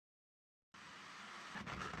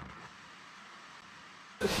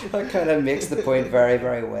That kind of makes the point very,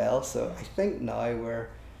 very well. So I think now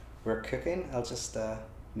we're cooking. I'll just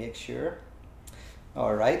make sure.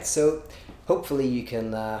 All right. So hopefully you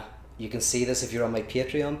can see this if you're on my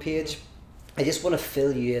Patreon page. I just want to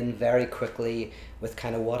fill you in very quickly with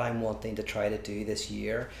kind of what I'm wanting to try to do this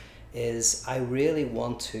year. Is I really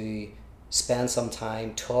want to spend some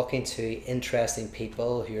time talking to interesting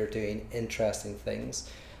people who are doing interesting things.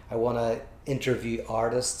 I want to interview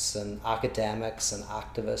artists and academics and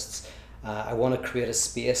activists. I want to create a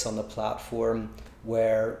space on the platform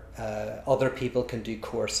where other people can do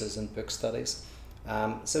courses and book studies.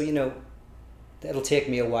 So, you know, it'll take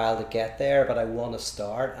me a while to get there, but I want to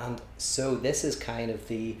start. And so this is kind of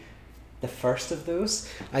the first of those.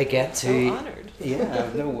 I get to. So honored. Yeah,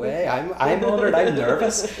 no way. I'm honored. I'm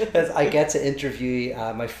nervous. As I get to interview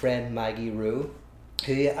my friend Maggie Rowe,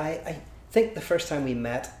 who I think the first time we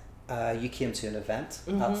met, you came to an event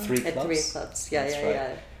at Three Clubs. At Three Clubs, yeah, That's yeah, right.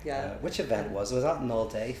 yeah, yeah. Which event was? Was that an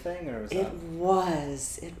all-day thing, or was It that?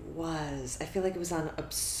 was. It was. I feel like it was on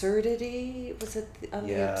Absurdity. Was it on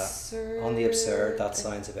the Yeah, Absurd? on the Absurd. That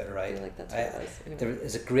sounds a bit I right. feel like that's what it was. Anyway. There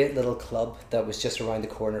is a great little club that was just around the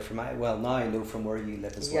corner from well, now I know from where you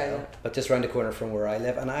live as Yeah, well, yeah. but just around the corner from where I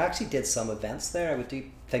live, and I actually did some events there. I would do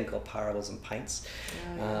a thing called Parables and Pints,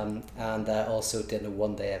 Oh, yeah. and also did a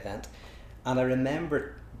one-day event, and I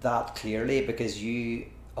remember that clearly because you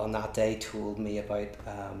on that day told me about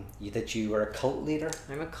that you were a cult leader.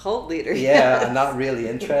 I'm a cult leader. Yeah, yes. and that really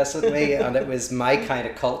interested me, and it was my kind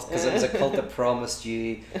of cult because it was a cult that promised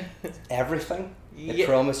you everything. It Ye-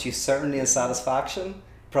 promised you certainty and satisfaction,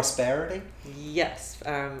 prosperity. Yes.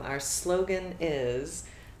 Our slogan is,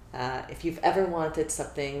 if you've ever wanted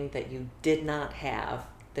something that you did not have,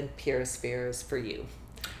 then Purisphere is for you.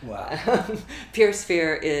 Wow.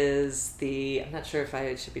 Purisphere is I'm not sure if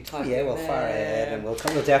I should be talking Yeah, well, about far ahead, and we'll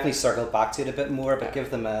definitely circle back to it a bit more, but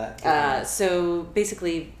give them a. So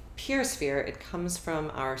basically, Purisphere, it comes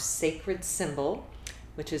from our sacred symbol,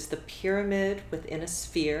 which is the pyramid within a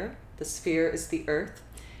sphere. The sphere is the earth,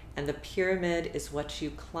 and the pyramid is what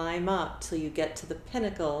you climb up till you get to the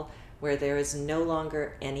pinnacle where there is no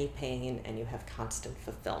longer any pain and you have constant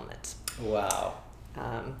fulfillment. Wow.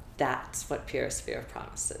 That's what Purisphere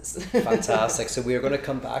promises. Fantastic. So we're going to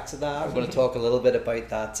come back to that. We're going to talk a little bit about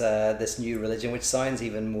that this new religion, which sounds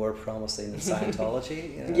even more promising than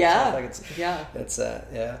Scientology. You know, Yeah, it sounds like it's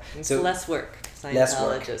yeah. It's So less work. less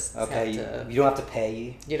work. Scientologists Okay, have to, you don't have to pay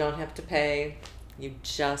you. you don't have to pay. You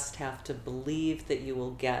just have to believe that you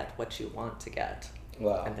will get what you want to get,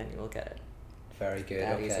 Wow. and then you will get it. Very good.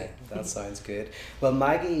 That Okay, easy. that sounds good. Well,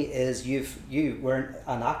 Maggie, you were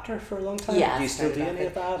an actor for a long time. Yeah, Do you still do started any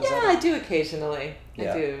off of that? Yeah, I do occasionally.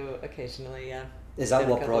 Yeah. I do occasionally. Yeah. Is that Did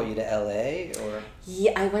a what couple. brought you to LA, or?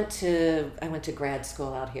 Yeah, I went to grad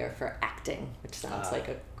school out here for acting, which sounds Ah. like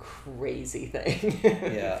a crazy thing.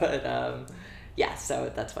 Yeah. But yeah,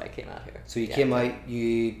 so that's why I came out here. So you Yeah. came out.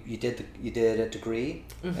 You did a degree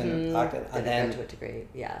in acting, Did and a then graduate degree.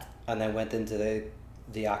 Yeah. went into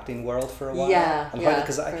the acting world for a while. Yeah, And yeah,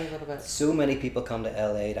 because for a little bit. so many people come to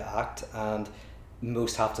LA to act, and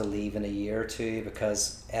most have to leave in a year or two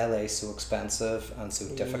because LA is so expensive and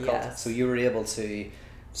so difficult. Yes. So you were able to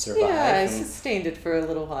survive. Yeah, I and- sustained it for a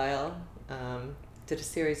little while. Did a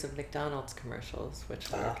series of McDonald's commercials,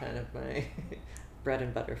 which were Ah. kind of my bread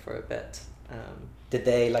and butter for a bit.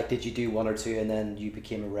 Did you do one or two and then you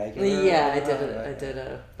became a regular? Yeah, I or- did. right, I did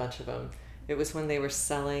a bunch of them. It was when they were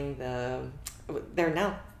selling they're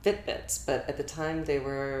now Fitbits, but at the time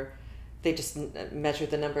they just measured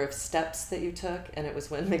the number of steps that you took, and it was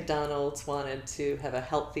when McDonald's wanted to have a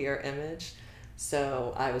healthier image.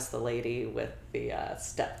 So I was the lady with the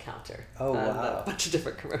step counter Oh, on wow. a bunch of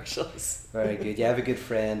different commercials. Very good. Yeah, I have a good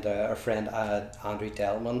friend, our friend Andrew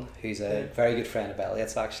Delman, who's a very good friend of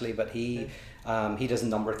Elliot's actually, but he does a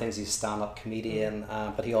number of things. He's a stand-up comedian,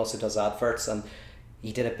 but he also does adverts, and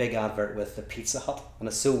he did a big advert with the Pizza Hut, and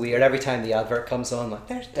it's so weird. Every time the advert comes on, like,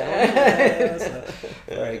 there's Delman. So,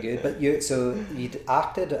 very good. But you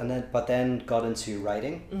acted, but then got into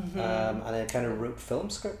writing, and then kind of wrote film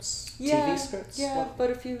scripts, TV scripts. Yeah, What- but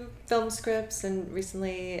a few film scripts, and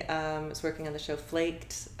recently I was working on the show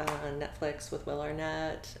Flaked on Netflix with Will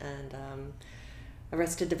Arnett, and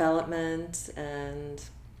Arrested Development, and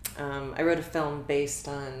I wrote a film based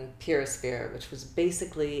on Purisphere, which was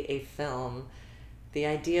basically a film. The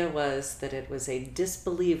idea was that it was a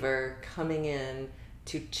disbeliever coming in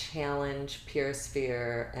to challenge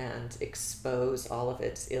Purisphere and expose all of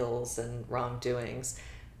its ills and wrongdoings.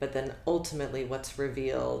 But then ultimately what's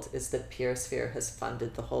revealed is that Purisphere has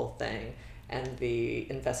funded the whole thing, and the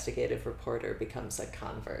investigative reporter becomes a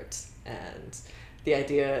convert. And the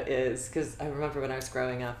idea is, because I remember when I was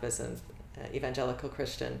growing up as an evangelical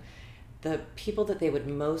Christian, the people that they would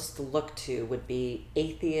most look to would be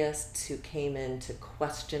atheists who came in to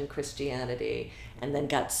question Christianity and then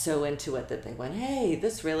got so into it that they went, hey,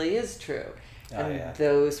 this really is true. And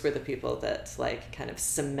those were the people that like kind of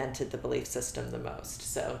cemented the belief system the most.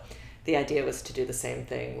 So the idea was to do the same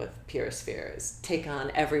thing with Purosphere, is take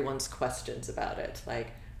on everyone's questions about it.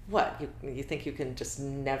 Like, what, you think you can just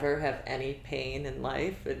never have any pain in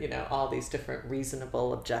life? And, you know, all these different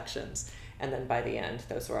reasonable objections. And then by the end,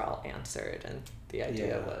 those were all answered, and the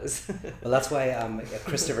idea was... Well, that's why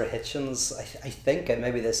Christopher Hitchens, I think, and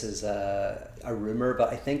maybe this is a rumour,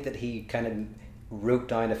 but I think that he kind of wrote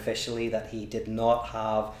down officially that he did not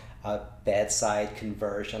have a bedside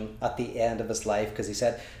conversion at the end of his life, because he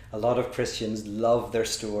said a lot of Christians love their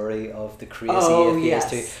story of the crazy atheist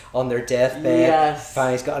who on their deathbed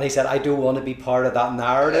finally got, and he said, I don't want to be part of that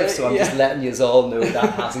narrative, so I'm just letting you all know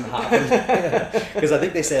that hasn't happened. Because I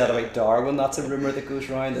think they say that about Darwin, that's a rumour that goes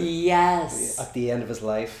around, that at the end of his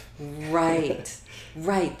life.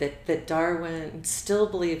 Right, that Darwin still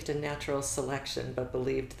believed in natural selection, but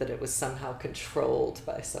believed that it was somehow controlled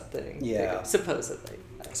by something bigger, supposedly.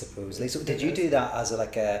 So did you do that as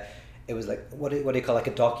it was like, what do you call, like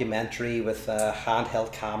a documentary with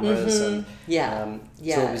handheld cameras? And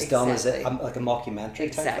so it was done as like a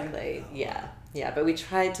mockumentary type thing? Yeah, but we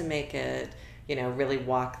tried to make it, you know, really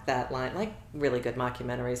walk that line, like really good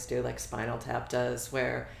mockumentaries do, like Spinal Tap does,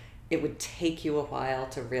 where it would take you a while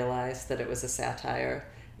to realize that it was a satire,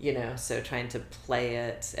 you know, so trying to play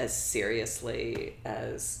it as seriously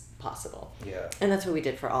as possible. Yeah. And that's what we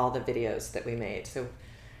did for all the videos that we made. So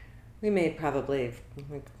we made probably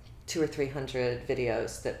 200 or 300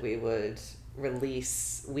 videos that we would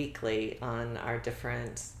release weekly on our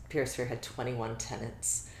different... Purosphere had 21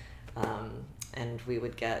 tenants, and we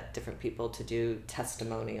would get different people to do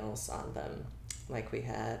testimonials on them. Like we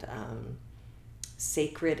had...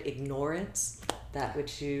 Sacred Ignorance, that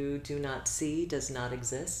which you do not see does not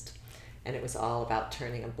exist. And it was all about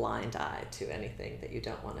turning a blind eye to anything that you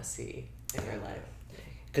don't want to see in your life.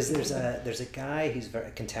 Because there's a guy who's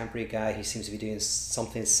a contemporary guy who seems to be doing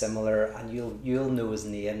something similar, and you'll know his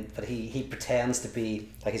name, but he pretends to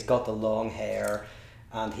be, like, he's got the long hair,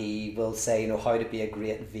 and he will say, you know, how to be a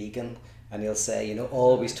great vegan. And he'll say, you know,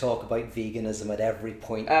 always talk about veganism at every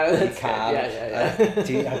point you can.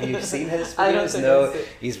 Have you seen his videos? I don't think No,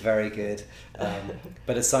 he's very good.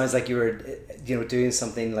 But it sounds like you were, you know, doing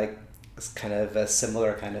something like kind of a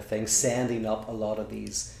similar kind of thing, sending up a lot of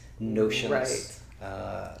these notions.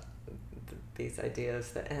 These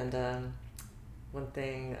ideas. One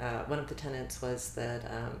of the tenets was that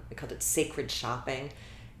we called it sacred shopping.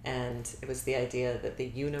 And it was the idea that the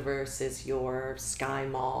universe is your Sky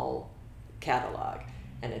Mall catalog,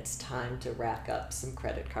 and it's time to rack up some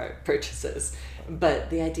credit card purchases. But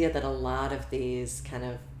the idea that a lot of these kind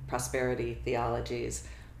of prosperity theologies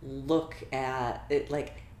look at it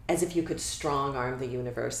like as if you could strong arm the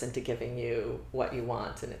universe into giving you what you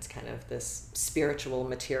want, and it's kind of this spiritual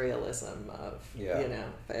materialism of, you know,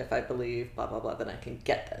 if I believe blah blah blah, then I can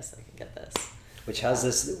get this. Which has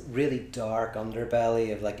this really dark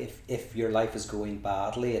underbelly of, like, if your life is going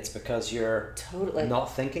badly, it's because you're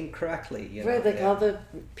not thinking correctly. You know? Right, like all the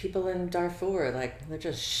people in Darfur, like, they're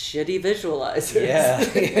just shitty visualizers.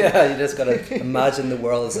 Yeah, you just got to imagine the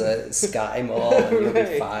world as a sky mall and you'll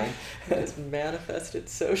be fine. It's manifested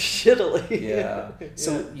so shittily. Yeah.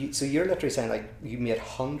 So you're literally saying, like, you made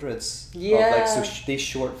hundreds of, like, these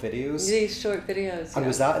short videos. And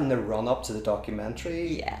was that in the run up to the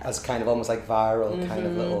documentary? Yeah. As kind of almost like viral kind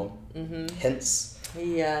of little hints.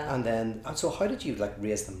 Yeah. And then, so how did you, like,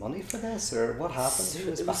 raise the money for this, or what happened? Who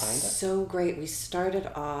was behind it? So great. We started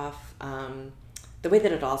off. The way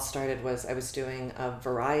that it all started was I was doing a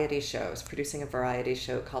variety show. I was producing a variety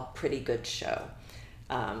show called Pretty Good Show.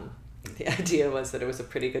 The idea was that it was a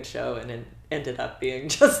pretty good show, and it ended up being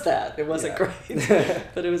just that. It wasn't great,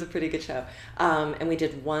 but it was a pretty good show. And we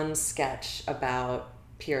did one sketch about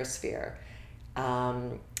Purosphere.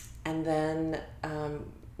 And then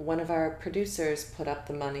one of our producers put up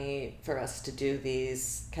the money for us to do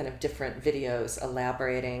these kind of different videos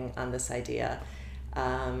elaborating on this idea.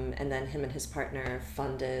 And then him and his partner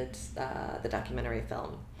funded the documentary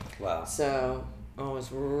film. Wow. So I was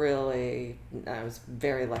very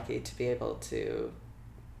lucky to be able to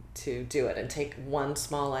do it and take one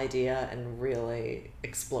small idea and really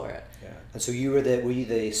explore it. Yeah. And so were you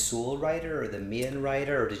the sole writer or the main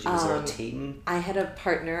writer, or was there a team? I had a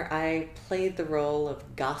partner. I played the role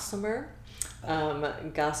of Gossamer.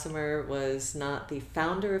 Gossamer was not the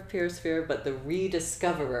founder of Purosphere, but the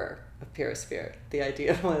rediscoverer of Purosphere. The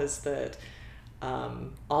idea was that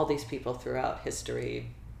all these people throughout history,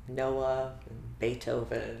 Noah and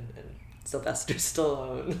Beethoven and Sylvester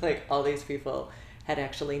Stallone, like all these people had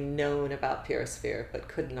actually known about Purosphere but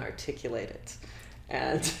couldn't articulate it.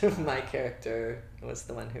 And my character was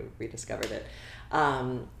the one who rediscovered it.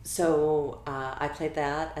 So I played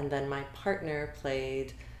that, and then my partner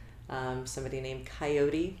played somebody named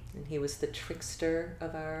Coyote, and he was the trickster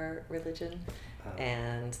of our religion,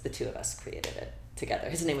 and the two of us created it together.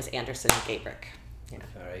 His name was Anderson Gabrick. Yeah.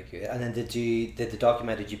 Very good. And then did the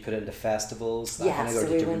document, did you put it into festivals? That Yeah, kind of, so or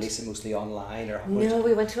did you release it mostly online? Or no,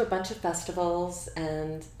 we went to a bunch of festivals,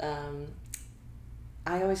 and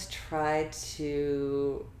I always tried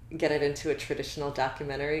to get it into a traditional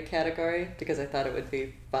documentary category because I thought it would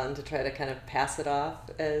be fun to try to kind of pass it off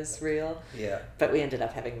as real. Yeah. But we ended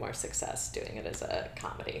up having more success doing it as a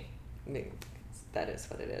comedy. I mean, that is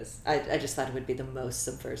what it is. I just thought it would be the most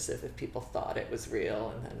subversive if people thought it was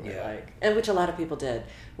real, and then we're like, and which a lot of people did.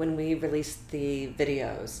 When we released the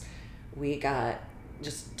videos, we got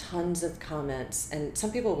just tons of comments, and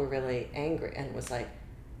some people were really angry and was like,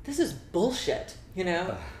 this is bullshit, you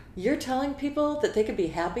know? You're telling people that they could be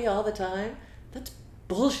happy all the time? That's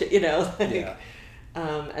bullshit, you know? Like, yeah.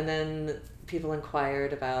 And then people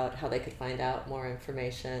inquired about how they could find out more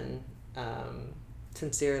information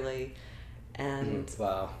sincerely. And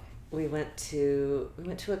wow. we went to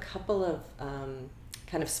a couple of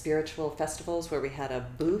kind of spiritual festivals where we had a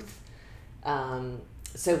booth.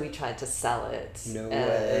 So we tried to sell it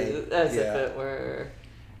as if it were.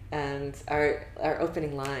 And our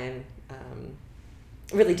opening line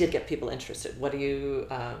really did get people interested. What do you,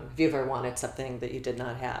 have you ever wanted something that you did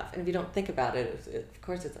not have? And if you don't think about it, of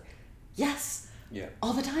course it's like, yes,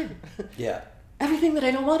 all the time. Yeah. Everything that I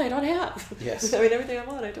don't want, I don't have. Yes. I mean, everything I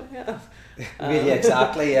want, I don't have. Really,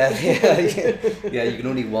 exactly. Yeah. You can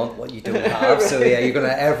only want what you don't have. Right. So yeah, you're gonna.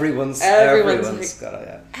 Everyone's like, got it.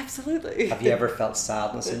 Yeah. Absolutely. Have you ever felt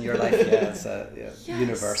sadness in your life? Yeah, it's yes.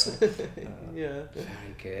 Universal. Yeah.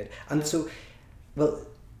 Very good. And so, well,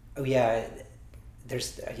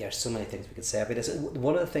 there's so many things we could say about this.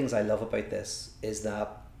 One of the things I love about this is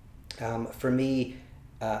that, for me,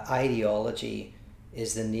 ideology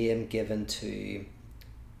is the name given to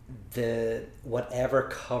the whatever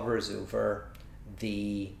covers over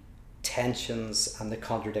the tensions and the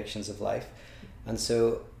contradictions of life. And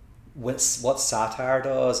so what satire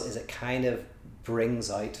does is it kind of brings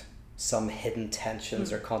out some hidden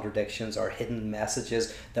tensions or contradictions or hidden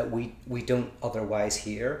messages that we don't otherwise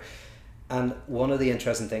hear. And one of the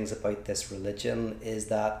interesting things about this religion is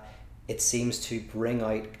that it seems to bring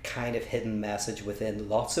out kind of hidden message within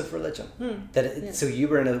lots of religion. So you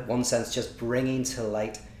were in one sense just bringing to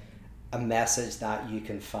light a message that you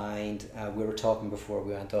can find. We were talking before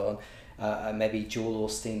we went on, maybe Joel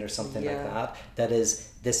Osteen or something like that. That is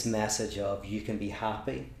this message of you can be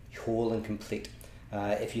happy, whole and complete,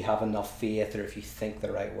 if you have enough faith or if you think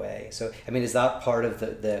the right way. So I mean, is that part of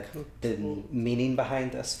the meaning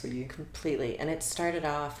behind this for you? Completely. And it started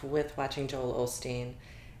off with watching Joel Osteen.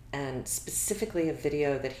 And specifically a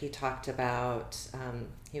video that he talked about,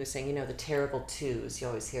 he was saying, the terrible twos, you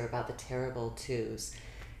always hear about the terrible twos.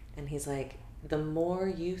 And he's like, the more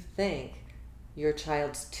you think your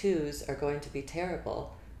child's twos are going to be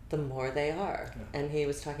terrible, the more they are. Yeah. And he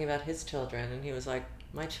was talking about his children, and he was like,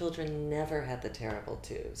 my children never had the terrible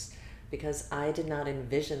twos because I did not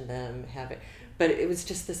envision them having, but it was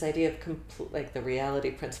just this idea of like the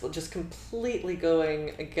reality principle, just completely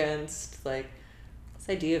going against like, this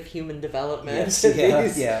idea of human development,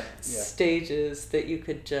 stages that you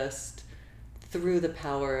could just, through the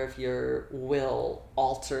power of your will,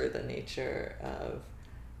 alter the nature of,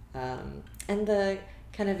 and the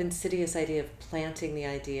kind of insidious idea of planting the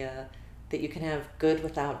idea that you can have good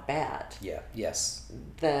without bad. Yeah. Yes.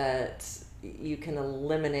 That you can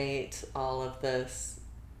eliminate all of this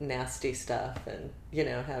nasty stuff, and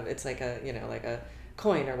have it's like a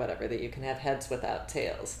coin or whatever, that you can have heads without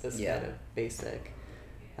tails. This kind of basic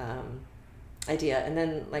idea. And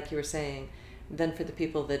then, like you were saying, then for the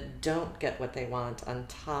people that don't get what they want, on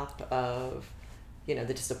top of the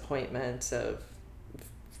disappointment of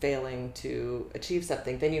failing to achieve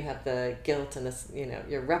something, then you have the guilt and this,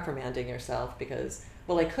 you're reprimanding yourself because,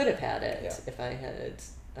 well, I could have had it if I had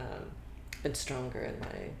been stronger in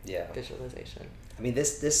my visualization. I mean,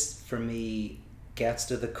 this for me gets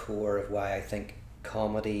to the core of why I think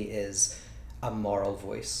comedy is a moral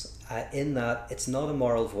voice, in that it's not a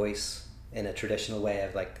moral voice in a traditional way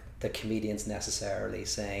of like the comedians necessarily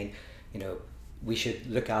saying, we should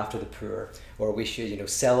look after the poor, or we should,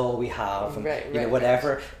 sell all we have, and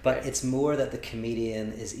whatever. But it's more that the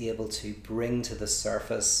comedian is able to bring to the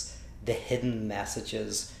surface the hidden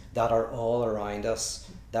messages that are all around us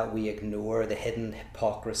that we ignore, the hidden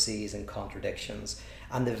hypocrisies and contradictions.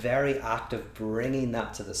 And the very act of bringing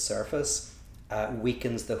that to the surface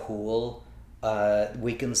weakens the whole,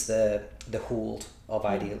 weakens the hold of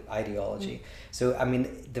ideology. So, I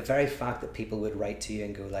mean, the very fact that people would write to you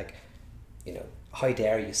and go like, you know, how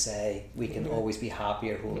dare you say we can always be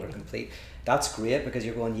happy or whole or complete. That's great, because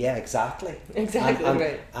you're going, yeah, exactly. Exactly,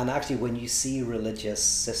 right. And actually, when you see religious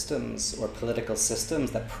systems or political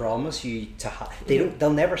systems that promise you to have,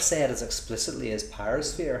 they'll never say it as explicitly as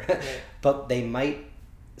Parasphere, but they might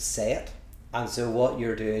say it. And so what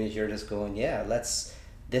you're doing is you're just going, yeah, this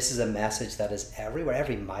is a message that is everywhere.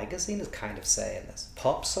 Every magazine is kind of saying this.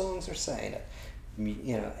 Pop songs are saying it.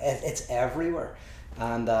 You know, it's everywhere.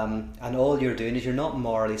 And all you're doing is you're not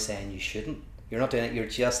morally saying you shouldn't. You're not doing it. You're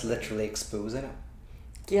just literally exposing it.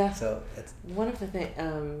 Yeah. So it's one of the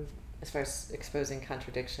things, as far as exposing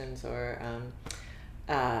contradictions or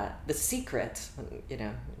The Secret, you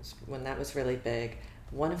know, when that was really big,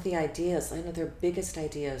 one of the ideas, I know their biggest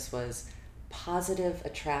ideas was positive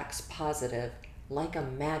attracts positive like a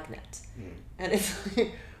magnet. And it's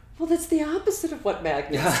like, well, that's the opposite of what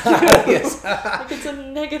magnets do. Yes. Like, it's a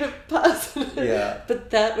negative positive. Yeah. But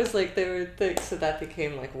that was like their thing. So that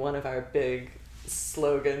became like one of our big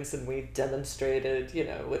slogans, and we demonstrated, you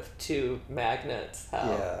know, with 2 magnets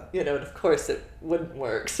how, you know, and of course it wouldn't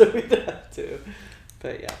work, so we'd have to.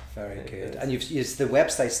 But yeah. Very good. And you've used the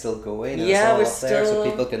website still going. And yeah, we're it's all up there, still, so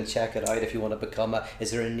people can check it out if you want to become a.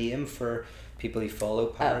 Is there a name for people who follow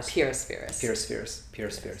Paris? Peerspherist.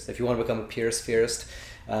 Peerspherist. If you want to become a Peerspherist,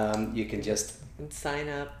 you can just sign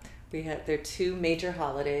up. There are 2 major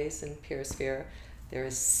holidays in Peersphere. There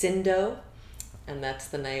is Sindo, and that's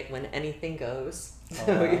the night when anything goes.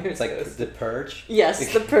 So it's like the Purge.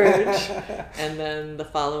 Yes, the Purge. And then the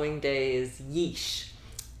following day is Yeesh.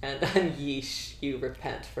 And on Yeesh, you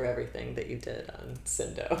repent for everything that you did on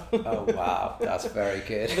Sindo. Oh, wow. That's very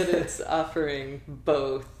good. But it's offering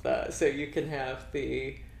both, so you can have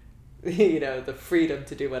the, you know, the freedom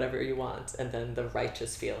to do whatever you want, and then the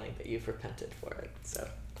righteous feeling that you've repented for it. So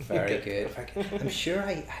very good. I'm sure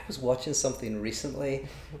I was watching something recently.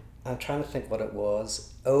 I'm trying to think what it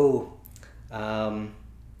was.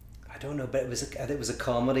 I don't know, but it was a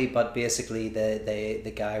comedy, but basically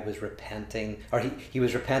the guy was repenting, or he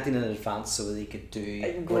was repenting in advance so that he could do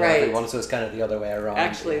whatever he wanted. So it's kind of the other way around.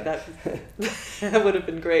 Actually, that would have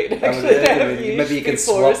been great. Actually, maybe you can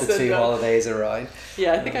swap the 2 holidays around.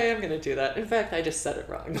 Yeah, I think I am going to do that. In fact, I just said it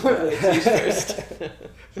wrong. Normally it's first.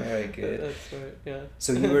 Very good. That's right. Yeah.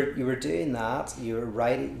 So you were doing that. You were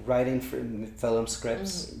writing for film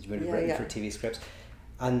scripts. You were writing for TV scripts.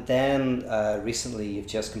 And then recently you've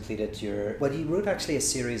just completed you wrote actually a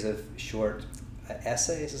series of short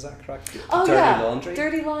essays, is that correct? Dirty Laundry?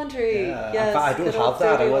 Dirty Laundry, yeah. yes. I don't have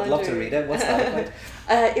that, I would love to read it. What's that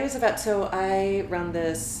about? It was about, so I run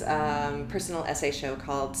this personal essay show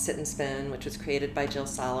called Sit and Spin, which was created by Jill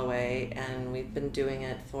Soloway, and we've been doing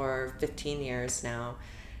it for 15 years now.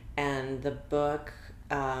 And the book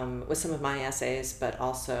was some of my essays, but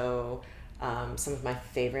also some of my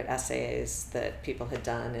favorite essays that people had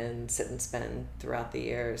done in Sit and Spin throughout the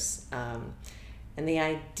years. And the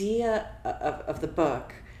idea of the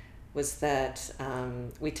book was that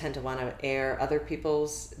we tend to want to air other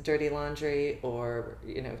people's dirty laundry, or,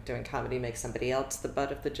 you know, doing comedy makes somebody else the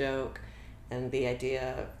butt of the joke. And the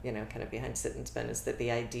idea, you know, kind of behind Sit and Spin is that the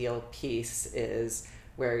ideal piece is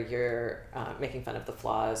where you're making fun of the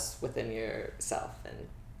flaws within yourself and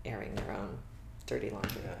airing your own dirty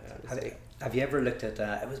laundry. Have you ever looked at,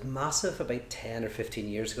 it was massive about 10 or 15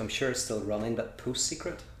 years ago, I'm sure it's still running, but Post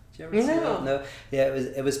Secret? Did you ever see that? No. Yeah,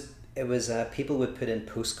 it was people would put in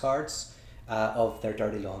postcards of their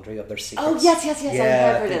dirty laundry, of their secrets. Oh, yes, I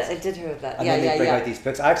have heard it. I did hear of that. And then they bring out these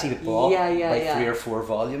books. I actually bought 3 or 4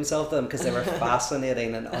 volumes of them because they were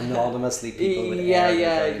fascinating, and anonymously people would air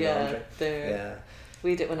their dirty laundry.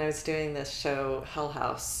 We did, when I was doing this show, Hell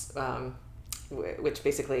House, which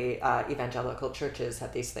basically evangelical churches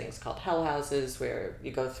have these things called hell houses, where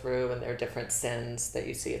you go through and there are different sins that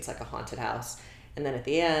you see. It's like a haunted house, and then at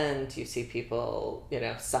the end you see people, you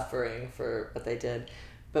know, suffering for what they did.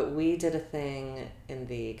 But we did a thing in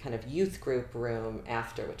the kind of youth group room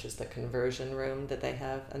after, which is the conversion room that they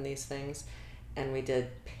have on these things, and we did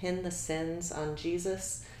pin the sins on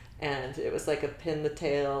Jesus. And it was like a pin the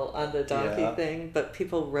tail on the donkey thing, but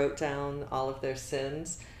people wrote down all of their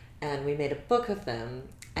sins, and we made a book of them.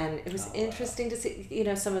 And it was interesting to see, you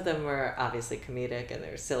know, some of them were obviously comedic and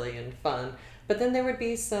they're silly and fun, but then there would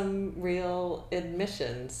be some real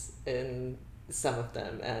admissions in some of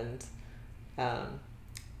them. And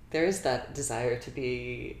there is that desire to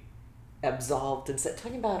be absolved and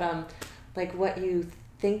talking about like what you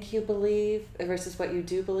think you believe versus what you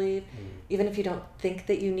do believe. Even if you don't think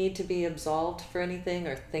that you need to be absolved for anything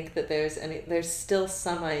or think that there's still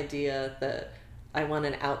some idea that I want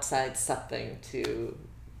an outside something to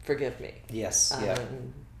forgive me. Yes.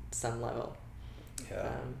 On some level. Yeah.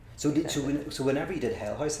 So whenever you did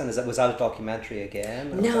Hell House, then was that a documentary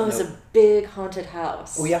again? No, it was a big haunted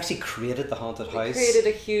house. Oh, we actually created the haunted house. We created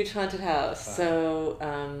a huge haunted house. Wow.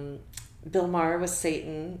 So Bill Maher was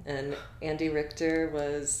Satan, and Andy Richter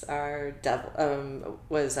was our devil.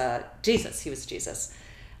 Was Jesus? He was Jesus.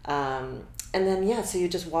 And then so you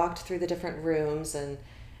just walked through the different rooms, and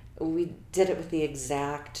we did it with the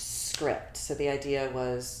exact script. So the idea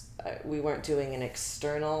was we weren't doing an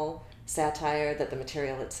external satire, that the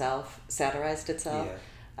material itself satirized itself.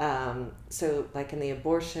 So like in the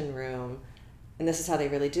abortion room, and this is how they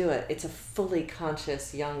really do it, it's a fully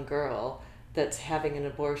conscious young girl that's having an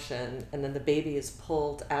abortion, and then the baby is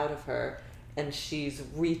pulled out of her and she's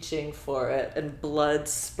reaching for it and blood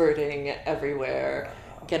spurting everywhere.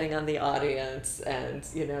 Wow. Getting on the audience, and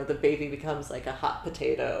the baby becomes like a hot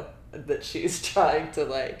potato that she's trying to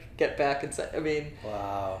like get back inside. I mean,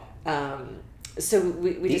 wow. So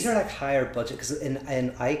we these are like higher budget, because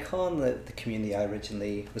in Icon, the community I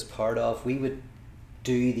originally was part of, we would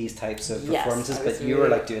do these types of performances, but you were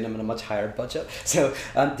like doing them in a much higher budget. So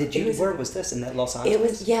where was this, in Los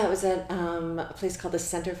Angeles? It was at a place called the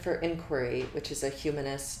Center for Inquiry, which is a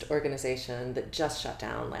humanist organization that just shut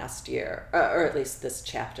down last year, or at least this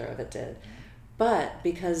chapter of it did. But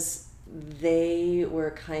because they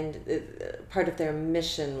were part of their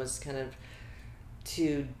mission was kind of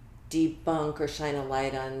to debunk or shine a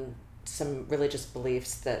light on some religious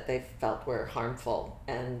beliefs that they felt were harmful,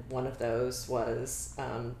 and one of those was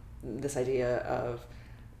this idea of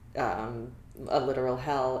a literal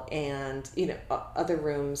hell. And other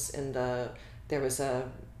rooms there was a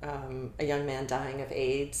young man dying of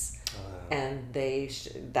AIDS, and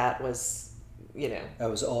that was that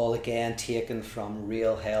was all again taken from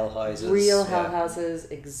real hell houses. Hell houses,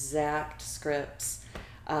 exact scripts.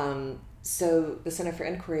 So the Center for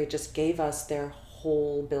Inquiry just gave us their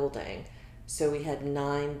whole building. So we had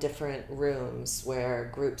 9 different rooms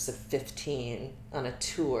where groups of 15 on a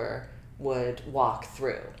tour would walk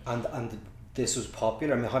through. And this was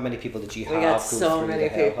popular? I mean, how many people did you have? We got so many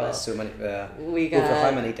people. So many. We got, over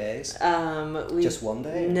how many days? Just one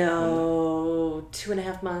day? No,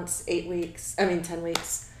 2.5 months, 8 weeks. 10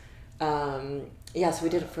 weeks. So we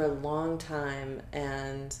did it for a long time,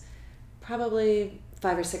 and probably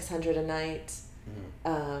 500 or 600 a night.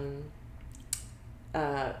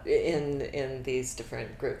 In these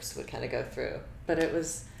different groups would kind of go through, but it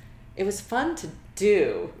was fun to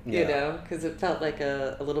do, because it felt like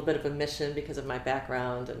a little bit of a mission because of my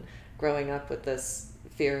background and growing up with this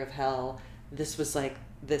fear of hell. This was like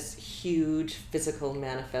this huge physical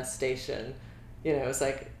manifestation. It was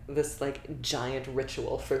like this like giant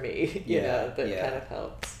ritual for me. That kind of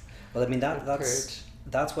helps. Well, I mean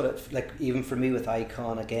that's what it like. Even for me with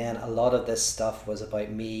Icon, again, a lot of this stuff was about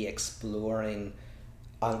me exploring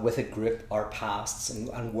with a group our pasts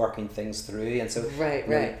and working things through. And so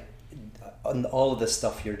right on all of this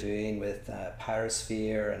stuff you're doing with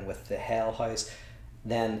Pyrosphere and with the Hell House,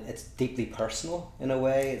 then it's deeply personal in a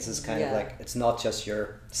way. It's just kind of like, it's not just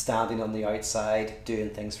you're standing on the outside doing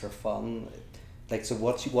things for fun. Like, so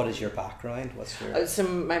what is your background? What's your... So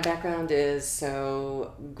my background is,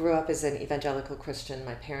 grew up as an evangelical Christian.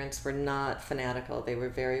 My parents were not fanatical. They were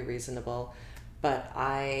very reasonable. But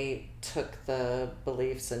I took the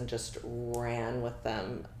beliefs and just ran with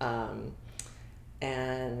them.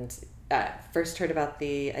 And I first heard about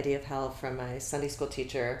the idea of hell from my Sunday school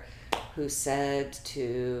teacher, who said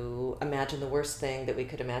to imagine the worst thing that we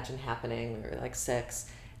could imagine happening. We were like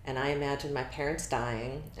 6. And I imagined my parents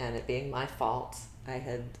dying and it being my fault. I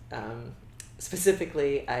had,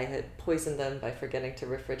 specifically, I had poisoned them by forgetting to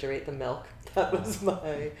refrigerate the milk. That was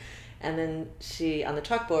my... And then she, on the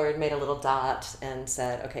chalkboard, made a little dot and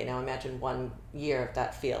said, okay, now imagine 1 year of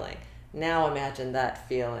that feeling. Now imagine that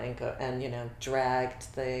feeling, and,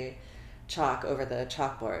 dragged the chalk over the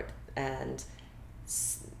chalkboard. And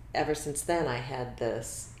ever since then, I had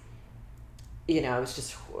this... I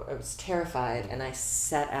was terrified, and I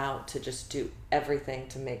set out to just do everything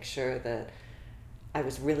to make sure that I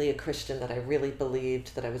was really a Christian, that I really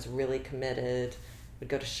believed, that I was really committed, would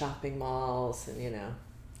go to shopping malls and,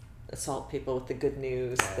 assault people with the good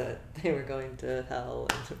news that they were going to hell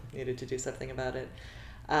and needed to do something about it.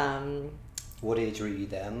 What age were you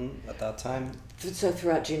then at that time? So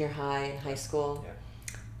throughout junior high and high school.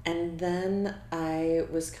 Yeah. And then I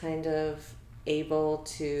was kind of able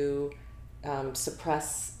to...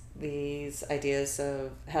 suppress these ideas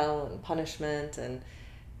of hell and punishment, and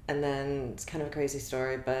then it's kind of a crazy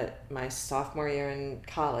story, but my sophomore year in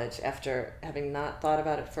college, after having not thought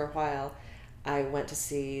about it for a while, I went to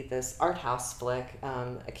see this art house flick,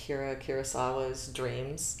 Akira Kurosawa's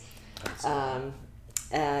Dreams.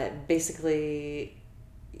 Basically,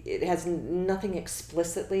 it has nothing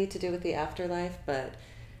explicitly to do with the afterlife, but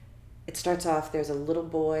it starts off, there's a little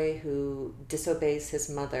boy who disobeys his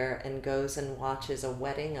mother and goes and watches a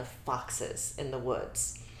wedding of foxes in the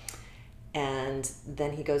woods. And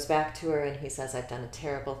then he goes back to her and he says, I've done a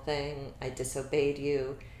terrible thing. I disobeyed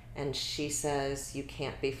you. And she says, you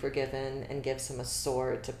can't be forgiven, and gives him a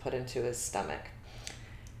sword to put into his stomach.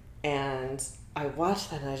 And I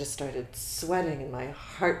watched that and I just started sweating and my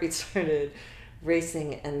heartbeat started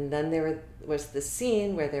racing. And then there was the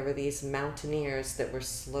scene where there were these mountaineers that were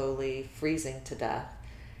slowly freezing to death.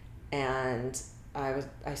 And I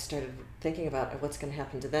started thinking about what's going to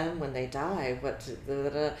happen to them when they die.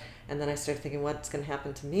 And then I started thinking, what's going to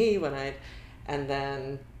happen to me and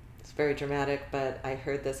then it's very dramatic, but I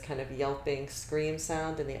heard this kind of yelping scream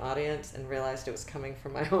sound in the audience and realized it was coming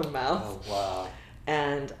from my own mouth. Oh, wow.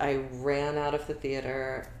 And I ran out of the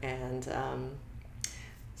theater, and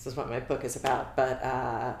this is what my book is about, but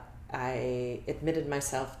I admitted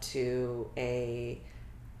myself to a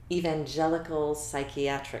evangelical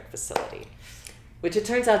psychiatric facility, which it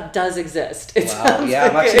turns out does exist. Wow, yeah,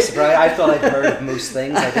 I'm actually surprised. I thought I'd heard of most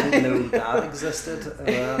things. I didn't know that existed.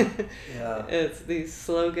 Yeah. The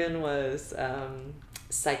slogan was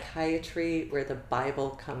psychiatry where the Bible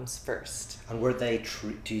comes first. And were they,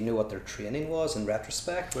 do you know what their training was in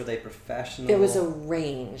retrospect? Were they professional? There was a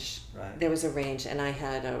range. Right. There was a range, and I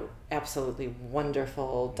had a absolutely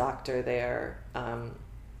wonderful doctor there.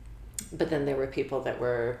 But then there were people that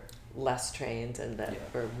were less trained and that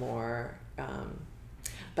were more...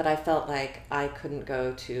 but I felt like I couldn't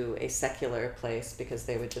go to a secular place because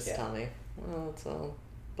they would just tell me, well, it's all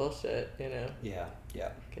bullshit, you know. Yeah.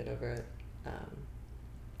 Get over it.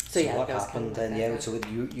 So what happened then? Yeah, so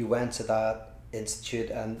you went to that institute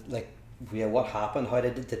and what happened? How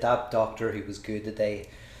did that doctor who was good, did they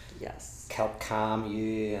help calm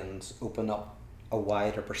you and open up a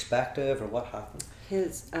wider perspective, or what happened?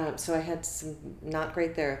 So I had some not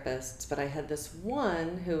great therapists, but I had this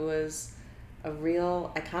one who was a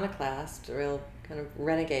real iconoclast, a real kind of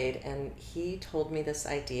renegade, and he told me this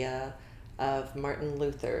idea of Martin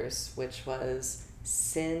Luther's, which was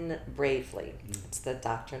sin bravely. It's the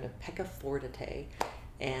doctrine of pecca fortite,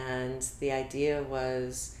 and the idea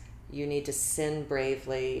was you need to sin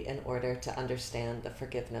bravely in order to understand the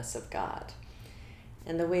forgiveness of God.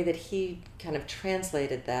 And the way that he kind of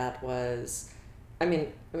translated that was, I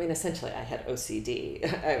mean, essentially, I had OCD.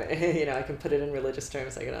 I can put it in religious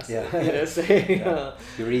terms. I can also, say,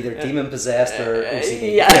 you're either demon possessed or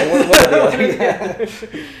OCD.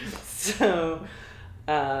 So,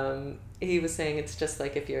 he was saying it's just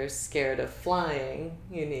like if you're scared of flying,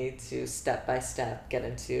 you need to step by step get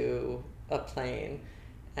into a plane,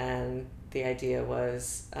 and the idea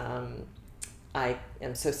was, I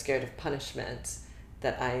am so scared of punishment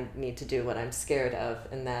that I need to do what I'm scared of,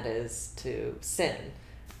 and that is to sin.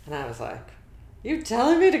 And I was like, you're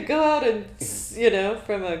telling me to go out and,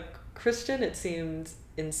 from a Christian, it seemed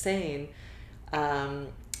insane.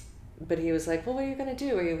 But he was like, well, what are you going to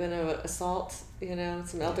do? Are you going to assault,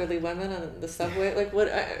 some elderly women on the subway? Like, what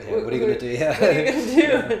are you going to do? Yeah. What are you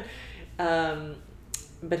going to do?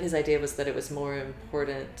 But his idea was that it was more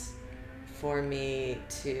important for me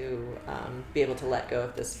to be able to let go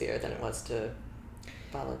of this fear than it was to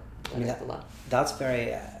follow the law. That's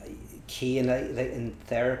very key. And in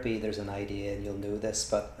therapy, there's an idea, and you'll know this,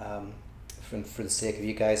 but for the sake of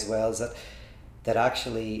you guys as well, is that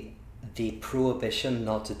actually the prohibition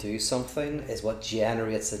not to do something is what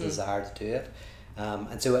generates the desire to do it.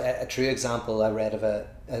 And so a true example, I read of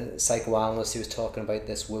a psychoanalyst who was talking about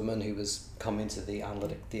this woman who was coming to the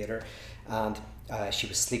analytic theatre, and she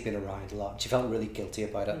was sleeping around a lot. She felt really guilty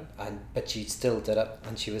about it, but she still did it.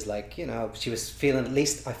 And she was like, she was feeling, at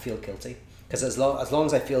least I feel guilty, because as long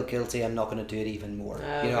as I feel guilty, I'm not going to do it even more.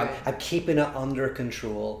 Right. I'm keeping it under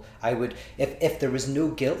control. I would, if there was no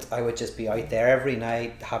guilt, I would just be out there every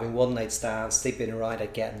night having one night stands, sleeping around.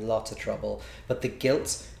 I'd get in lots of trouble. But the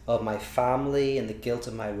guilt of my family and the guilt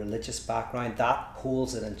of my religious background, that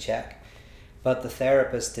holds it in check. But the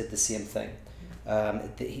therapist did the same thing.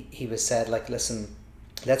 He was said, listen,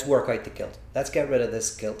 let's work out the guilt. Let's get rid of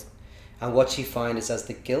this guilt. And what she found is, as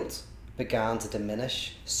the guilt began to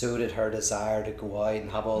diminish, so did her desire to go out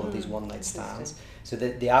and have all of these one night stands. So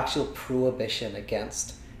the actual prohibition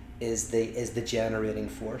against is the generating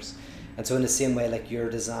force. And so in the same way, like your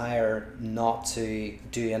desire not to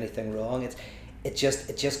do anything wrong, it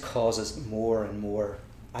just causes more and more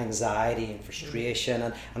anxiety and frustration,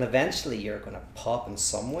 and eventually you're going to pop in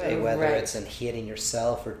some way, whether Right. it's in hating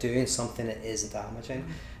yourself or doing something that is damaging.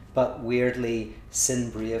 But weirdly, Sin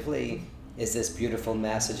Bravely is this beautiful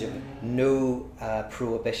message of no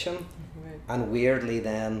prohibition, Right. and weirdly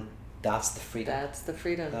then that's the freedom. That's the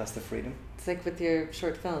freedom. That's the freedom. It's like with your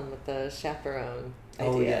short film with the chaperone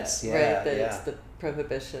idea. Oh, yes, yeah, right? That yeah. it's the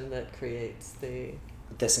prohibition that creates the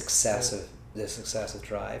This excessive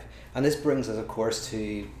drive. And this brings us, of course,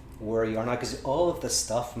 to where you are now, because all of this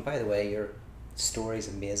stuff, and by the way, your story's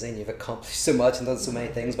amazing, you've accomplished so much and done so many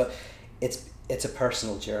things, but it's a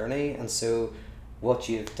personal journey. And so what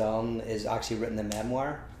you've done is actually written a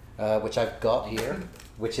memoir, which I've got here,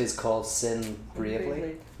 which is called Sin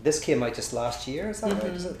Bravely. This came out just last year, is that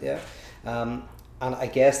right? Is it? Yeah. And I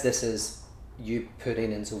guess this is you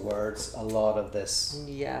putting into words a lot of this.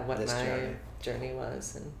 Yeah, what this my journey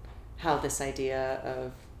was, and how this idea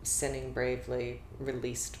of sinning bravely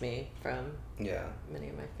released me from Yeah. many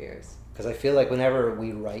of my fears. Because I feel like whenever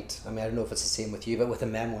we write, I mean, I don't know if it's the same with you, but with a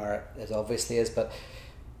memoir, it obviously is, but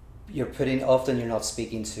often you're not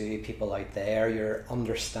speaking to people out there, you're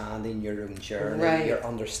understanding your own journey, Right. you're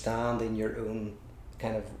understanding your own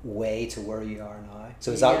kind of way to where you are now.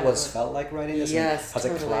 So is that what it's felt like writing this? Yes, And has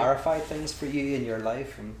totally. it clarified things for you in your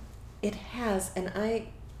life? And It has, and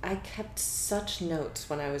I kept such notes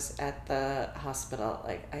when I was at the hospital.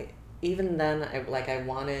 Like even then I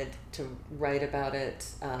wanted to write about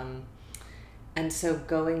it, and so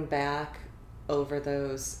going back over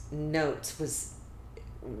those notes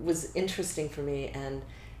was interesting for me and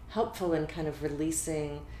helpful in kind of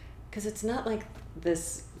releasing, because it's not like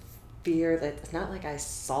this fear that it's not like I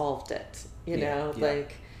solved it, you know,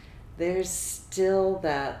 like there's still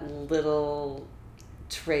that little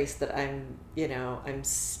trace that I'm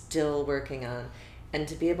still working on, and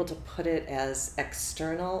to be able to put it as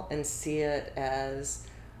external and see it as,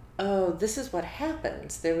 oh, this is what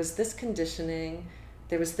happens. There was this conditioning,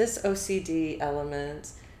 there was this OCD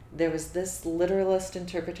element, there was this literalist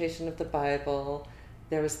interpretation of the Bible,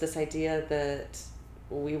 there was this idea that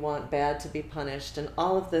we want bad to be punished, and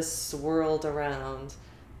all of this swirled around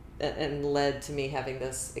and led to me having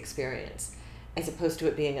this experience, as opposed to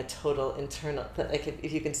it being a total internal, like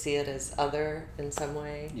if you can see it as other in some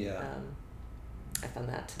way. I found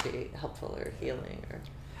that to be helpful or healing.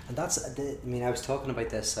 And I was talking about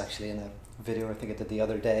this actually in a video I think I did the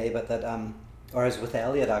other day, but that or I was with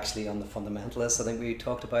Elliot actually on the Fundamentalists. I think we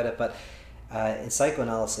talked about it, but in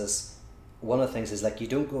psychoanalysis, one of the things is like you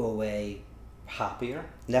don't go away happier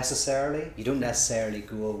necessarily. You don't necessarily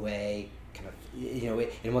go away kind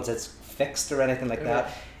of in once it's fixed or anything like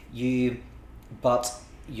that. But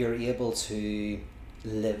you're able to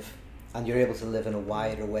live, and you're able to live in a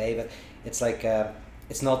wider way. But it's like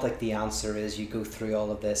it's not like the answer is you go through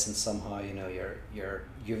all of this and somehow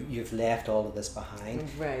you've left all of this behind.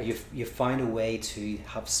 Right. You've found a way to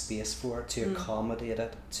have space for it, to accommodate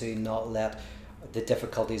it, to not let the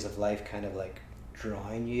difficulties of life kind of like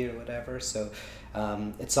drown you or whatever. So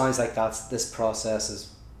it sounds like this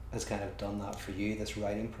process has kind of done that for you, this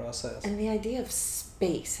writing process. And the idea of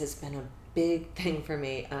space has been a big thing for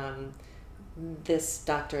me. This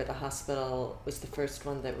doctor at the hospital was the first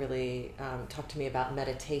one that really talked to me about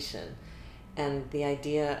meditation, and the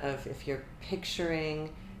idea of, if you're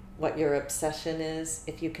picturing what your obsession is,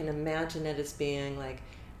 if you can imagine it as being like,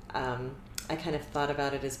 I kind of thought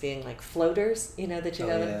about it as being like floaters, that you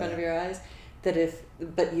have in front of your eyes,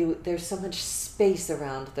 there's so much space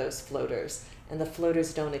around those floaters, and the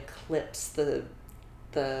floaters don't eclipse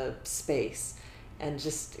the space. And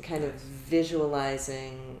just kind of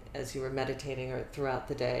visualizing as you were meditating or throughout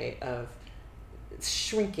the day of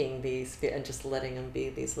shrinking these and just letting them be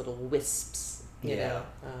these little wisps, you know.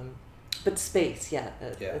 But space, it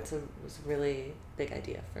was a really big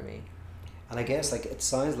idea for me. And I guess like it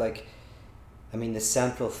sounds like, I mean, the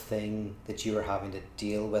central thing that you were having to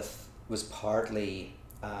deal with was partly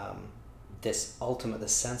this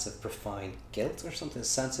sense of profound guilt or something,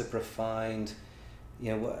 sense of profound.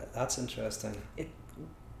 That's interesting.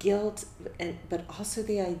 Guilt, but also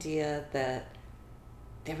the idea that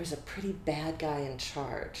there was a pretty bad guy in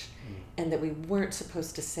charge, and that we weren't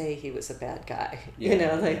supposed to say he was a bad guy.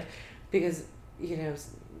 Because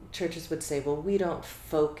churches would say, well, we don't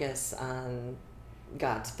focus on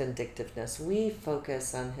God's vindictiveness. We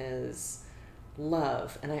focus on His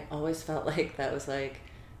love, and I always felt like that was like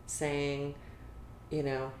saying,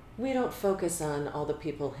 we don't focus on all the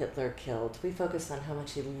people Hitler killed. We focus on how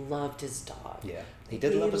much he loved his dog. Yeah, he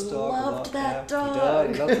did love his dog. Loved that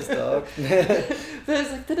dog. He loved his dog. But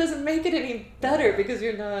it's like, that doesn't make it any better because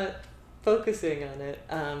you're not focusing on it.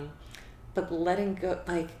 But letting go,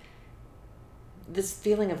 like this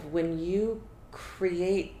feeling of when you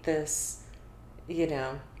create this, you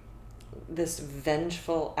know, this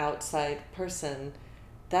vengeful outside person,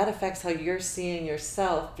 that affects how you're seeing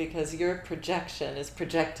yourself because your projection is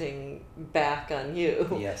projecting back on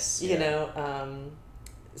you. Yes. You know,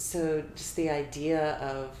 so just the idea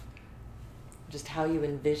of just how you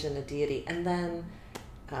envision a deity. And then,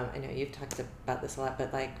 I know you've talked about this a lot,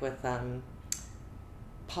 but like with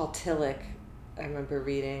Paul Tillich, I remember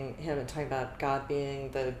reading him and talking about God being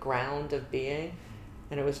the ground of being.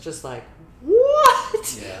 And it was just like,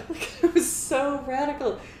 what? Yeah. Like, it was so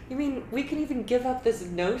radical. You mean we can even give up this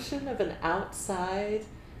notion of an outside?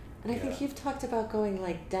 And I think you've talked about going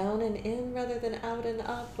like down and in rather than out and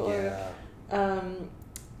up. Or,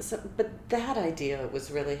 so, but that idea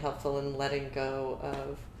was really helpful in letting go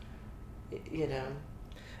of, you know.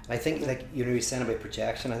 I think, like, you know, you're saying about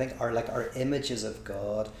projection. I think our images of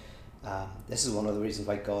God. This is one of the reasons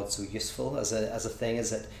why God's so useful as a thing, is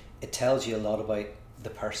that it tells you a lot about the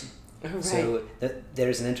person. Right. So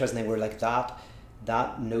there's an interesting thing where like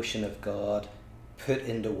that notion of God put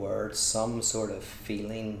into words some sort of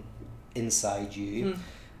feeling inside you,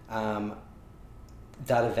 that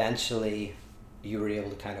eventually you were able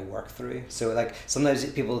to kind of work through. So like sometimes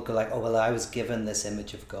people go like, oh well, I was given this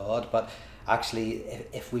image of God, but actually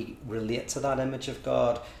if we relate to that image of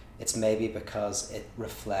God, it's maybe because it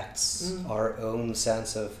reflects our own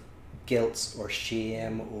sense of guilt or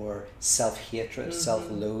shame or self-hatred,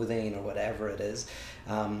 self-loathing, or whatever it is,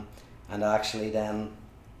 and actually then,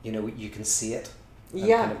 you know, you can see it and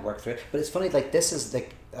kind of work through it. But it's funny, like this is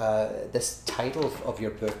like this title of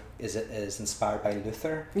your book is inspired by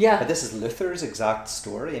Luther. Yeah. But this is Luther's exact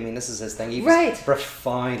story. I mean, this is his thing. He was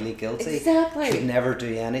profoundly guilty. Exactly. Could never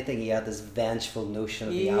do anything. He had this vengeful notion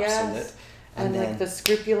of the absolute. And then, like the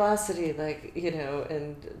scrupulosity, like, you know,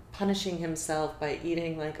 and punishing himself by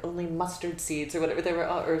eating like only mustard seeds or whatever they were,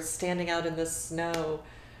 or standing out in the snow,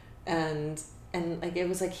 and like it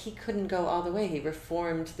was like he couldn't go all the way. He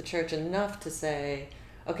reformed the church enough to say,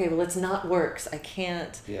 okay, well, it's not works. I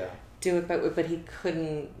can't do it, but he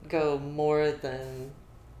couldn't go more than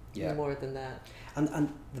that.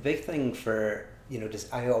 And the big thing for, you know,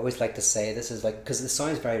 just I always like to say this is like, because it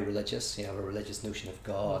sounds very religious, you know, a religious notion of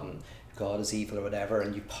God and God is evil or whatever,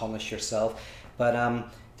 and you punish yourself. But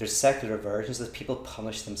there's secular versions that people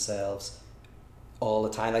punish themselves all the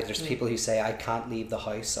time. Like there's people who say, I can't leave the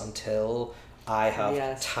house until I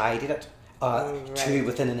have tidied it to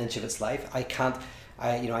within an inch of its life. I can't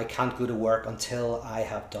go to work until I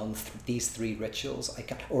have done these 3 rituals.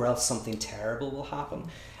 Or else something terrible will happen.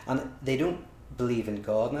 And they don't believe in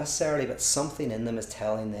God necessarily, but something in them is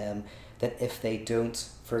telling them that if they don't,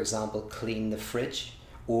 for example, clean the fridge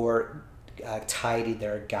or tidy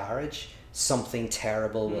their garage, something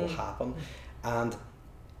terrible will happen. And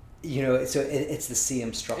you know, so it's the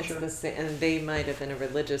same structure. It's the same, and they might have, in a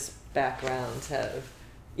religious background, have,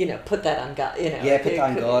 you know, put that on God. You know, put that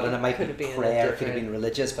on God, and it might be prayer, could have been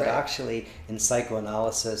religious, but right. Actually, in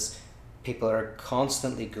psychoanalysis, people are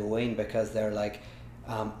constantly going because they're like,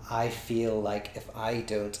 I feel like if I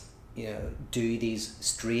don't, you know, do these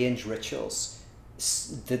strange rituals,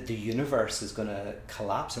 the universe is going to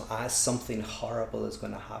collapse, and something horrible is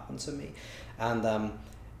going to happen to me. And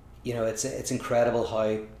you know, it's incredible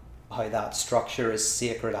how that structure is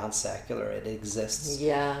sacred and secular. It exists.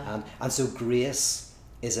 And so grace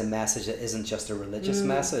is a message that isn't just a religious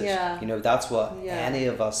message. You know, that's what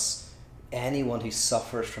anyone who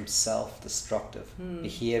suffers from self-destructive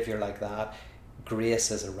behavior like that,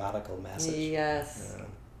 grace is a radical message.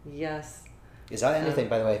 Yes. Is that anything,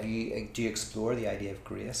 by the way, do you explore the idea of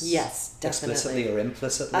grace? Yes, definitely. Explicitly or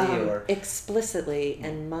implicitly? Or explicitly,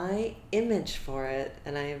 and my image for it,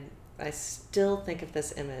 and I still think of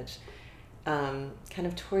this image, kind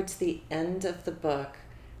of towards the end of the book,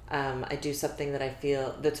 I do something that I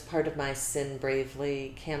feel, that's part of my Sin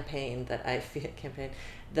Bravely campaign that I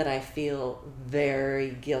feel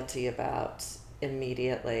very guilty about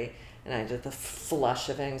immediately. And the flush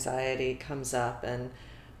of anxiety comes up, and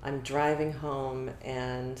I'm driving home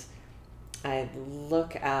and I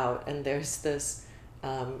look out and there's this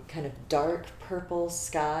kind of dark purple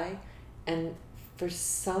sky, and for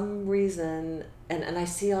some reason, and I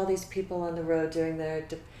see all these people on the road doing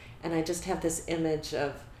and I just have this image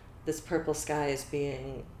of this purple sky as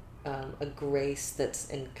being a grace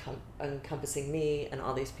that's encompassing me and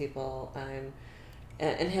all these people I'm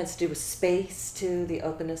and it has to do with space too, the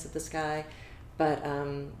openness of the sky. But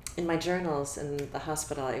in my journals in the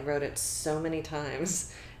hospital, I wrote it so many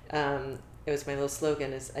times. It was my little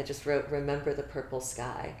slogan. Is I just wrote "Remember the purple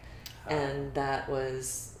sky," and that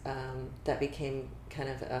was that became kind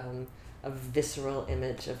of a visceral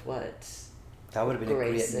image of what. That would have been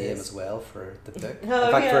Grace a great name is. as well for the book. Oh,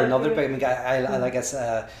 In fact, for yeah, another yeah. book, I mean, I like it's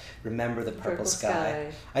Remember the Purple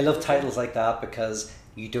Sky. I love titles like that because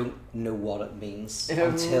you don't know what it means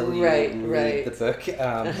until you read the book.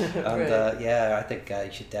 And yeah, I think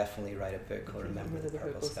you should definitely write a book called Remember the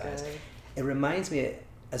Purple Skies. It reminds me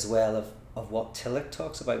as well of what Tillich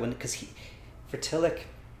talks about because for Tillich,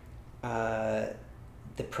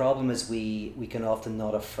 the problem is we can often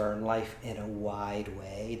not affirm life in a wide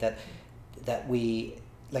way that we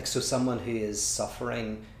like. So someone who is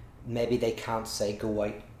suffering, maybe they can't say go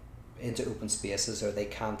out into open spaces, or they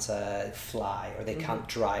can't fly, or they can't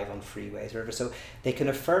drive on freeways or whatever. So they can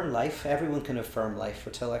affirm life. Everyone can affirm life for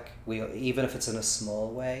Tillich. Even if it's in a small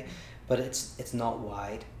way, but it's not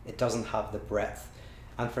wide. It doesn't have the breadth.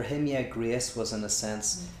 And for him, yeah, grace was in a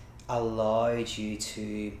sense allowed you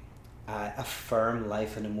to affirm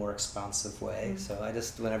life in a more expansive way. So I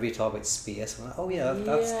just, whenever you talk about space, I'm like, oh yeah,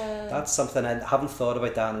 that's something. I haven't thought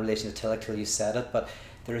about that in relation to Tillich till you said it, but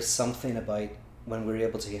there is something about when we're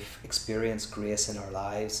able to experience grace in our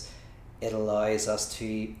lives, it allows us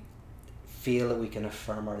to feel that we can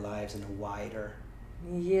affirm our lives in a wider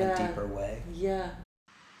and deeper way. Yeah,